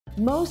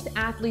Most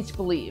athletes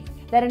believe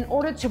that in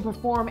order to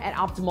perform at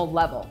optimal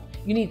level,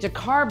 you need to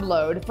carb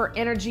load for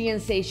energy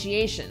and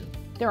satiation.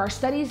 There are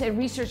studies and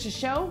research to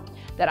show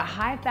that a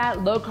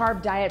high-fat,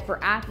 low-carb diet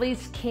for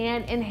athletes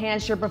can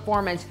enhance your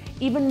performance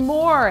even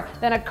more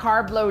than a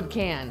carb load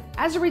can.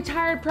 As a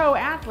retired pro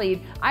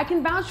athlete, I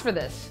can vouch for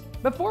this.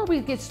 Before we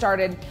get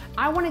started,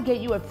 I want to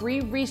get you a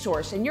free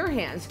resource in your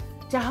hands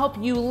to help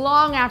you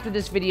long after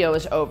this video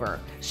is over.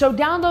 So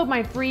download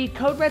my free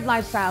Code Red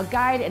Lifestyle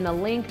Guide in the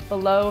link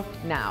below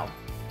now.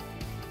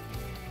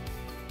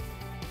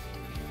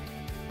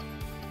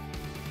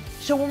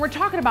 So when we're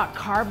talking about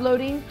carb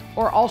loading,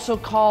 or also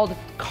called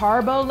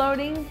carbo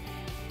loading,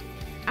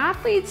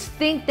 athletes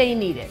think they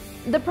need it.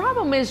 The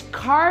problem is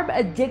carb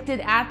addicted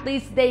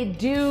athletes, they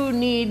do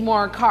need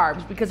more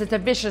carbs because it's a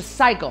vicious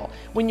cycle.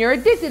 When you're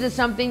addicted to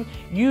something,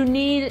 you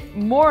need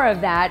more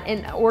of that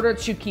in order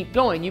to keep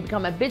going. You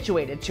become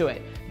habituated to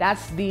it.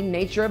 That's the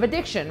nature of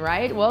addiction,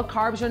 right? Well,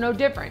 carbs are no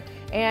different.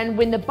 And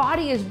when the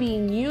body is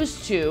being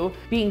used to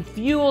being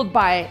fueled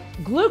by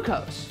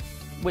glucose,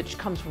 which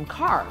comes from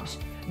carbs,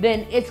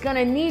 then it's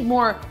gonna need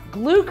more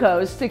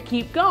glucose to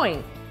keep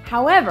going.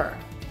 However,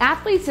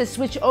 athletes that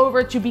switch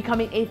over to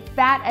becoming a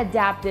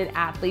fat-adapted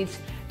athletes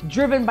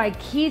driven by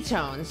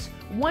ketones,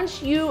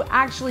 once you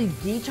actually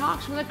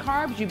detox from the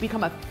carbs, you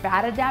become a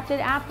fat-adapted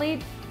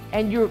athlete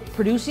and you're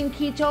producing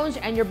ketones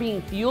and you're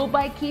being fueled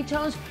by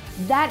ketones,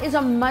 that is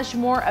a much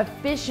more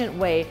efficient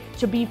way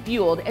to be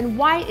fueled. And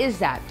why is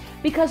that?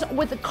 Because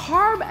with the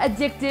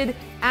carb-addicted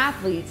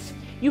athletes,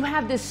 you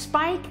have this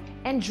spike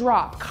and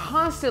drop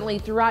constantly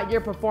throughout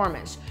your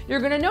performance. You're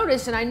gonna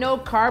notice, and I know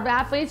carb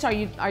athletes, are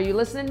you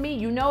listening to me?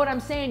 You know what I'm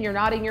saying, you're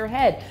nodding your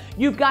head.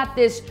 You've got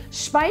this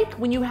spike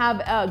when you have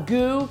a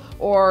goo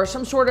or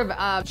some sort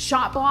of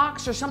shot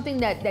blocks or something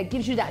that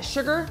gives you that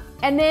sugar.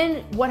 And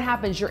then what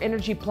happens? Your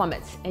energy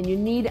plummets and you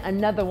need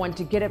another one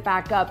to get it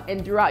back up.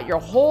 And throughout your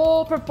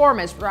whole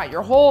performance, throughout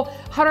your whole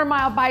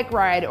 100-mile bike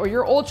ride or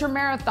your ultra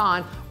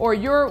marathon or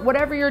your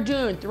whatever you're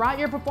doing, throughout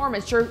your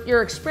performance,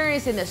 you're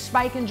experiencing this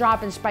spike and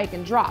drop and spike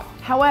and drop.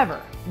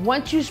 However,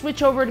 once you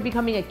switch over to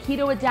becoming a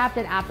keto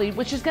adapted athlete,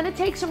 which is gonna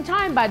take some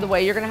time, by the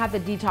way, you're gonna have to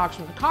detox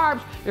from the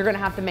carbs, you're gonna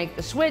have to make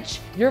the switch,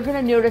 you're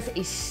gonna notice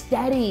a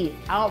steady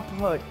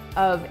output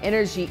of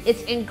energy.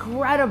 It's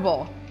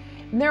incredible.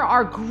 And there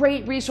are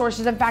great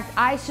resources. In fact,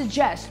 I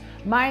suggest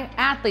my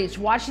athletes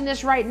watching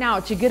this right now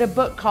to get a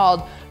book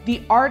called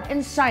The Art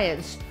and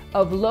Science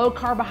of Low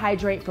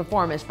Carbohydrate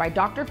Performance by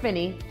Dr.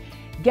 Finney.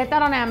 Get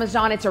that on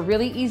Amazon. It's a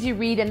really easy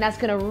read, and that's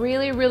gonna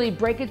really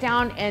break it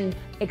down and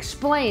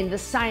explain the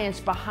science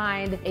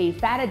behind a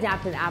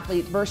fat-adapted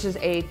athlete versus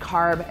a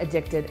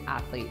carb-addicted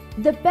athlete.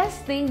 The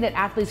best thing that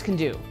athletes can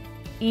do,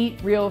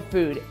 eat real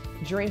food,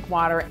 drink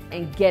water,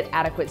 and get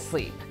adequate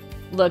sleep.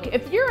 Look,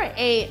 if you're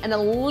an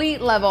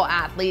elite level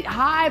athlete,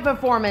 high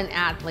performance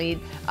athlete,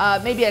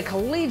 maybe a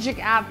collegiate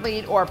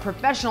athlete or a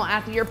professional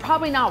athlete, you're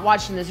probably not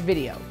watching this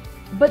video.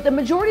 But the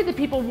majority of the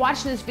people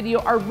watching this video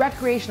are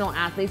recreational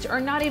athletes or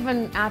not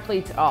even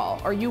athletes at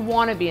all, or you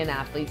want to be an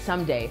athlete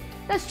someday.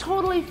 That's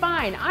totally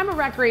fine. I'm a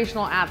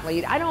recreational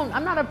athlete.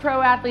 I'm not a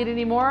pro athlete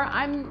anymore.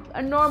 I'm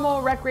a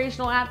normal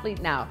recreational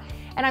athlete now.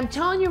 And I'm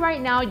telling you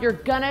right now, you're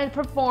gonna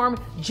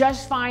perform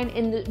just fine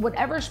in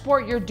whatever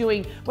sport you're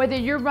doing, whether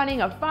you're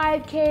running a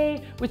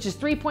 5K, which is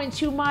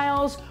 3.2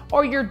 miles,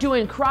 or you're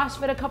doing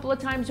CrossFit a couple of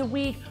times a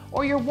week,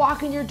 or you're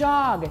walking your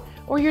dog,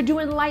 or you're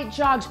doing light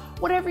jogs,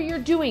 whatever you're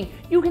doing,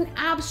 you can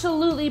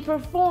absolutely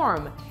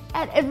perform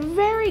at a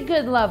very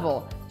good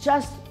level,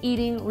 just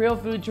eating real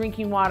food,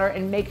 drinking water,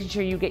 and making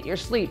sure you get your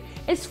sleep.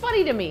 It's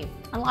funny to me,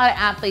 a lot of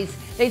athletes,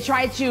 they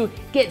try to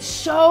get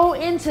so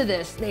into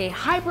this, they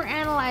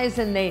hyperanalyze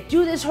and they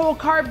do this whole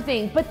carb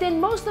thing, but then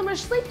most of them are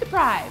sleep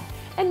deprived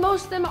and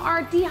most of them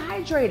are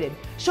dehydrated.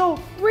 So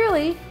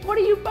really, what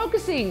are you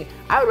focusing?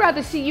 I would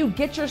rather see you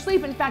get your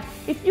sleep. In fact,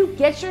 if you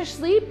get your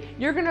sleep,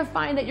 you're gonna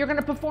find that you're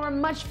gonna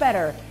perform much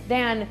better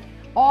than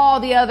all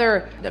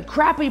the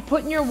crap we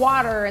put in your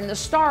water and the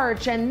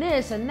starch and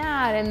this and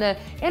that and the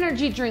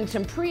energy drinks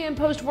and pre and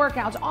post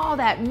workouts, all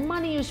that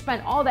money you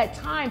spent, all that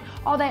time,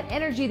 all that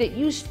energy that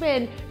you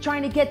spend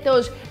trying to get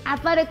those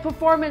athletic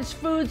performance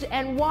foods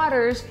and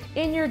waters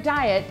in your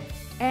diet.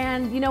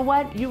 And you know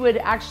what? You would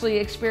actually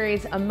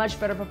experience a much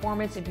better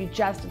performance if you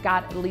just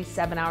got at least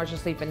 7 hours of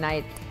sleep a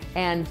night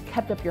and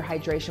kept up your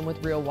hydration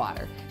with real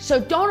water. So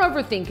don't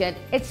overthink it.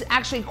 It's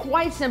actually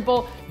quite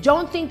simple.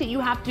 Don't think that you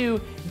have to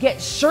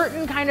get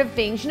certain kind of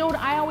things. You know what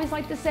I always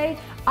like to say?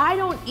 I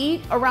don't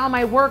eat around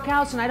my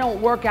workouts and I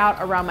don't work out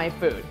around my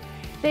food.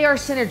 They are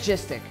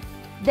synergistic.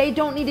 They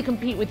don't need to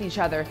compete with each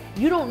other.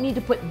 You don't need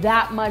to put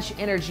that much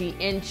energy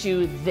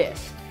into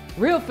this.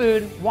 Real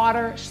food,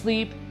 water,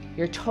 sleep,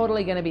 you're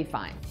totally gonna be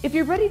fine. If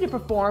you're ready to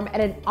perform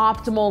at an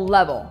optimal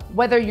level,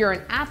 whether you're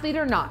an athlete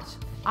or not,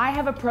 I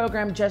have a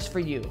program just for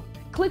you.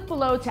 Click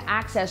below to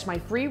access my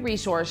free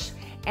resource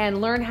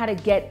and learn how to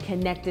get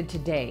connected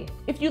today.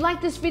 If you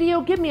like this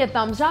video, give me a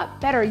thumbs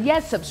up. Better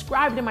yet,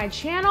 subscribe to my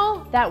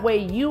channel. That way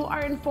you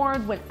are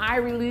informed when I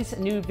release a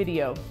new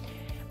video.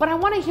 But I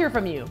want to hear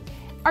from you.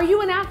 Are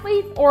you an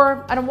athlete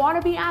or a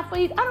wannabe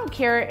athlete? I don't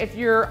care if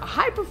you're a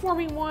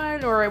high-performing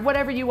one or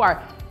whatever you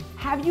are.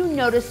 Have you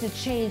noticed a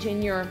change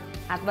in your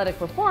athletic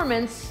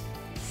performance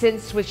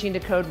since switching to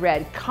Code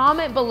Red?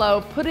 Comment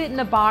below, put it in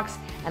the box,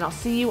 and I'll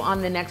see you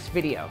on the next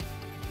video.